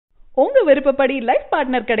உங்க விருப்பப்படி life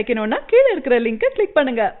partner கிடைக்கணும்னா கீழ இருக்கிற லிங்கை கிளிக்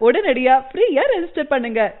பண்ணுங்க. உடனடியா ஃப்ரீயா ரெஜிஸ்டர்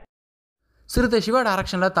பண்ணுங்க. சிறுத்தை சிவா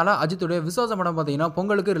டைரக்ஷனில் தலா அஜித்துடைய விஸ்வாசம் படம் பார்த்தீங்கன்னா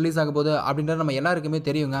பொங்கலுக்கு ரிலீஸ் ஆக போகுது அப்படின்றது நம்ம எல்லாருக்குமே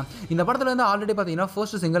தெரியுங்க. இந்த படத்தில் வந்து ஆல்ரெடி பார்த்தீங்கன்னா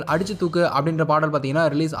ஃபர்ஸ்ட் சிங்கிள் அடிச்சுத்தூக்கு அப்படின்ற பாடல் பார்த்தீங்கன்னா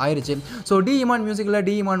ரிலீஸ் ஆயிருச்சு. ஸோ இமான் மியூசிக்கில்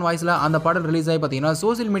இமான் வாய்ஸில் அந்த பாடல் ரிலீஸ் ஆகி பார்த்தீங்கன்னா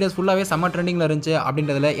சோசியல் மீடியாஸ் ஃபுல்லாகவே செம்ம ட்ரெண்டிங்கில் இருந்துச்சு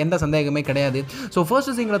அப்படின்றதுல எந்த சந்தேகமே கிடையாது. ஸோ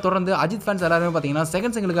ஃபர்ஸ்ட் சிங்கிளை தொடர்ந்து அஜித் ஃபேன்ஸ் எல்லாருமே பார்த்தீங்கன்னா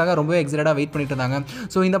செகண்ட் சிங்கிளுக்காக ரொம்பவே எக்ஸைட்டடாக வெயிட் பண்ணிட்டு இருந்தாங்க.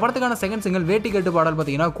 ஸோ இந்த படத்துக்கான செகண்ட் சிங்கிள் வேட்டிக்கட்டு பாடல்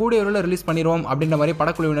பார்த்தீங்கன்னா கூடிய ரிலீஸ் பண்ணிடுவோம் அப்படின்ற மாதிரி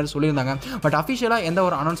படக்குழுவினர் சொல்லியிருந்தாங்க. பட் அஃபிஷியலாக எந்த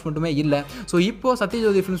ஒரு அனௌன்ஸ்மெண்ட்டுமே இல்லை. ஸோ இப்போ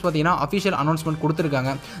சத்யஜோதி ஃபிலிம்ஸ் பார்த்தீங்கன்னா அஃபிஷியல் அனௌன்ஸ்மெண்ட்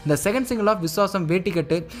கொடுத்துருக்காங்க. The second single of Viswasam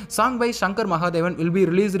Vettikattu song by Shankar Mahadevan will be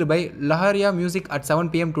released by Lahariya Music at 7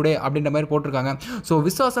 PM today அப்படின்ற மாதிரி போட்டிருக்காங்க. ஸோ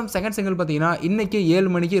விஸ்வாசம் செகண்ட் சிங்கிள் பார்த்தீங்கன்னா இன்னைக்கு 7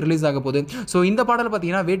 மணிக்கு ரிலீஸ் ஆக போகுது. ஸோ இந்த பாடல்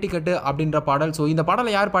பார்த்தீங்கன்னா வேட்டிக்கட்டு அப்படின்ற பாடல். ஸோ இந்த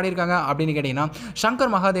பாடலை யார் பாடியிருக்காங்க அப்படின்னு கேட்டிங்கன்னா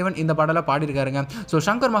சங்கர் மகாதேவன் இந்த பாடலை பாடியிருக்காருங்க. ஸோ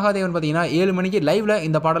சங்கர் மகாதேவன் பார்த்தீங்கன்னா 7 மணிக்கு லைவ்ல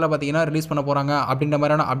இந்த பாடலை பார்த்தீங்கன்னா ரிலீஸ் பண்ண போகிறாங்க அப்படின்ற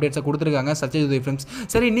மாதிரியான அப்டேட்ஸை கொடுத்துருக்காங்க சத்யஜோதி ஃபிலிம்ஸ்.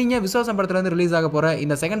 சரி, நீங்கள் விஸ்வாசம் படத்துலேருந்து ரிலீஸ் ஆக போகிற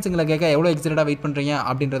இந்த செகண்ட் சிங்கிளை கேட்க எவ்வளோ எக்ஸைட்டடாக வெயிட் பண்ணுறீங்க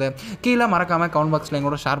அப்படின்றத கீழே மறக்காம கமெண்ட் பாக்ஸ்ல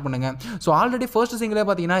எங்களோட ஷேர் பண்ணுங்க. ஸோ ஆல்ரெடி ஃபர்ஸ்ட் சிங்கிளே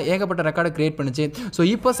பார்த்தீங்கன்னா ஏகப்பட்ட ரெக்கார்டு கிரியேட் பண்ணிச்சு. ஸோ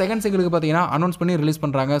இப்போ செகண்ட் சிங்கிளுக்கு பார்த்தீங்கன்னா அனௌன்ஸ் பண்ணி ரிலீஸ்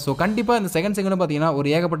பண்ணுறாங்க. ஸோ கண்டிப்பாக இந்த செகண்ட் சிங்கிளும் பார்த்தீங்கன்னா ஒரு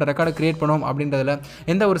ஏகப்பட்ட ரெக்கார்டு கிரியேட் பண்ணும் அப்படின்றதுல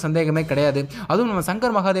எந்த ஒரு சந்தேகமே கிடையாது. அதுவும் நம்ம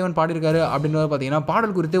சங்கர் மகாதேவன் பாடியிருக்காரு அப்படின்றது பார்த்தீங்கன்னா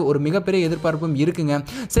பாடல் குறித்து ஒரு மிகப்பெரிய எதிர்பார்ப்பும் இருக்குங்க.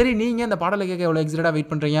 சரி, நீங்கள் இந்த பாடலை கேட்க எவ்வளோ எக்ஸைட்டடாக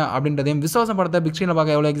வெயிட் பண்ணுறீங்க அப்படின்றதையும் விஸ்வாசம் படத்தை பிக் ஸ்க்ரீனில்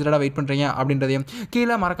பார்க்க எவ்வளோ எக்ஸைட்டடாக வெயிட் பண்ணுறீங்க அப்படின்றதையும்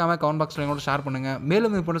கீழே மறக்காம கமெண்ட் பாக்ஸில் எங்களோட ஷேர் பண்ணுங்க.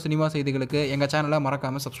 மேலும் இது போன்ற சினிமா செய்திகளுக்கு எங்கள் சேனலை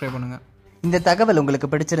மறக்காம சப்ஸ்கிரைப் பண்ணுங்க. இந்த தகவல் உங்களுக்கு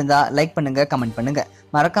பிடிச்சிருந்தா லைக் பண்ணுங்க, கமெண்ட் பண்ணுங்க.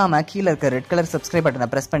 மறக்காம கீழ இருக்க ரெட் கலர் சப்ஸ்கிரைப் பட்டனை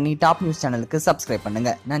பிரஸ் பண்ணி டாப் நியூஸ் சேனலுக்கு சப்ஸ்கிரைப்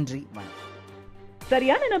பண்ணுங்க. நன்றி.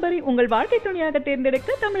 சரியான நபரை உங்கள் வாழ்க்கை துணையாக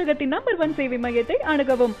தேர்ந்தெடுக்க தமிழகத்தின் நம்பர் 1 சேவை மையத்தை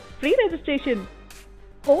அணுகவும். Free registration.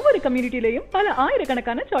 ஒவ்வொரு கம்யூனிட்டிலையும் பல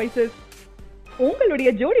ஆயிரக்கணக்கான சாய்ஸஸ்.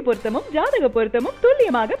 உங்களுடைய ஜோடி பொருத்தமும் ஜாதக பொருத்தமும்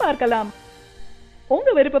துல்லியமாக பார்க்கலாம். உங்க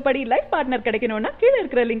விருப்பப்படி லைஃப் பார்ட்னர் கிடைக்கணும்னா கீழ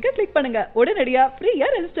இருக்கிற லிங்கை கிளிக் பண்ணுங்க. உடனடியா ஃப்ரீயா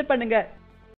ரெஜிஸ்டர் பண்ணுங்க.